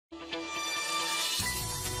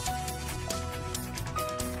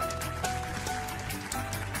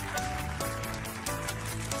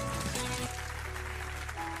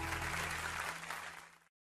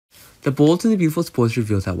The Bold and the Beautiful spoilers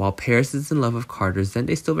reveals that while Paris is in love with Carter, Zende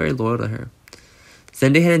is still very loyal to her.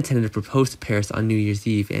 Zende had intended to propose to Paris on New Year's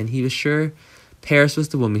Eve, and he was sure Paris was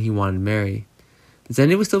the woman he wanted to marry.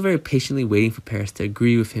 Zende was still very patiently waiting for Paris to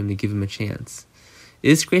agree with him to give him a chance.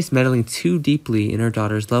 Is Grace meddling too deeply in her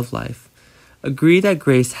daughter's love life? Agree that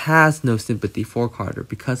Grace has no sympathy for Carter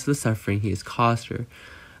because of the suffering he has caused her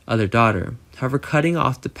other daughter. However, cutting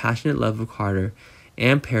off the passionate love of Carter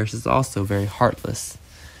and Paris is also very heartless.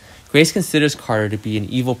 Grace considers Carter to be an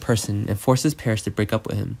evil person and forces Paris to break up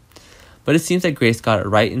with him. But it seems that Grace got it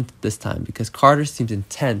right this time because Carter seems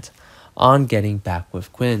intent on getting back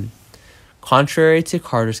with Quinn. Contrary to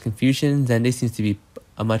Carter's confusion, Zende seems to be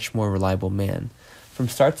a much more reliable man. From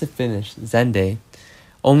start to finish, Zende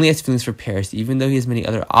only has feelings for Paris, even though he has many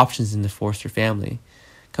other options in the Forrester family.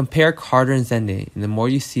 Compare Carter and Zende, and the more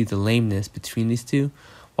you see the lameness between these two,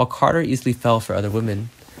 while Carter easily fell for other women,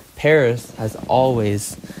 Paris has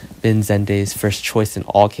always been Zende's first choice in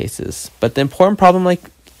all cases. But the important problem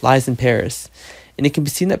lies in Paris, and it can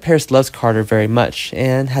be seen that Paris loves Carter very much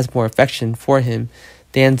and has more affection for him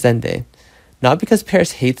than Zende. Not because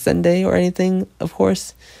Paris hates Zende or anything, of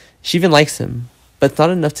course. She even likes him, but it's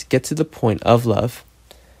not enough to get to the point of love.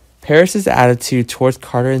 Paris's attitude towards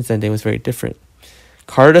Carter and Zende was very different.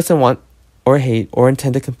 Carter doesn't want or hate or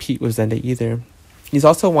intend to compete with Zende either. He's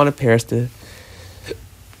also wanted Paris and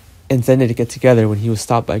Zende to get together when he was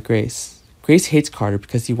stopped by Grace. Grace hates Carter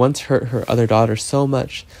because he once hurt her other daughter so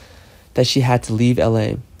much that she had to leave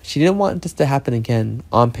LA. She didn't want this to happen again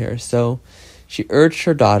on Paris, so she urged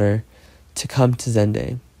her daughter to come to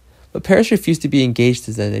Zende. But Paris refused to be engaged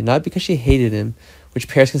to Zende, not because she hated him, which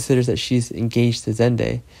Paris considers that she's engaged to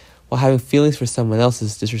Zende, while having feelings for someone else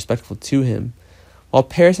is disrespectful to him. While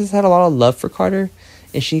Paris has had a lot of love for Carter,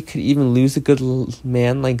 and she could even lose a good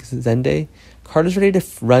man like Zende, Carter's ready to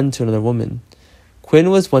run to another woman. Quinn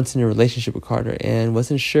was once in a relationship with Carter and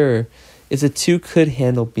wasn't sure if the two could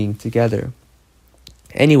handle being together.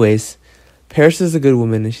 Anyways, Paris is a good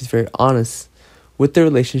woman and she's very honest with the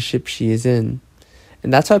relationship she is in.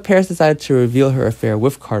 And that's why Paris decided to reveal her affair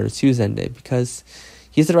with Carter to Zende, because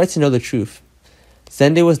he has the right to know the truth.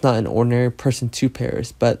 Zende was not an ordinary person to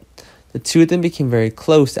Paris, but the two of them became very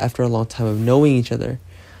close after a long time of knowing each other.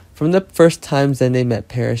 From the first time Zende met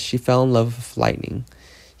Paris, she fell in love with lightning.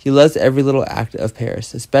 He loves every little act of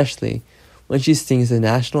Paris, especially when she sings the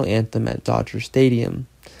national anthem at Dodger Stadium.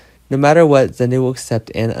 No matter what, Zende will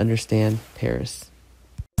accept and understand Paris.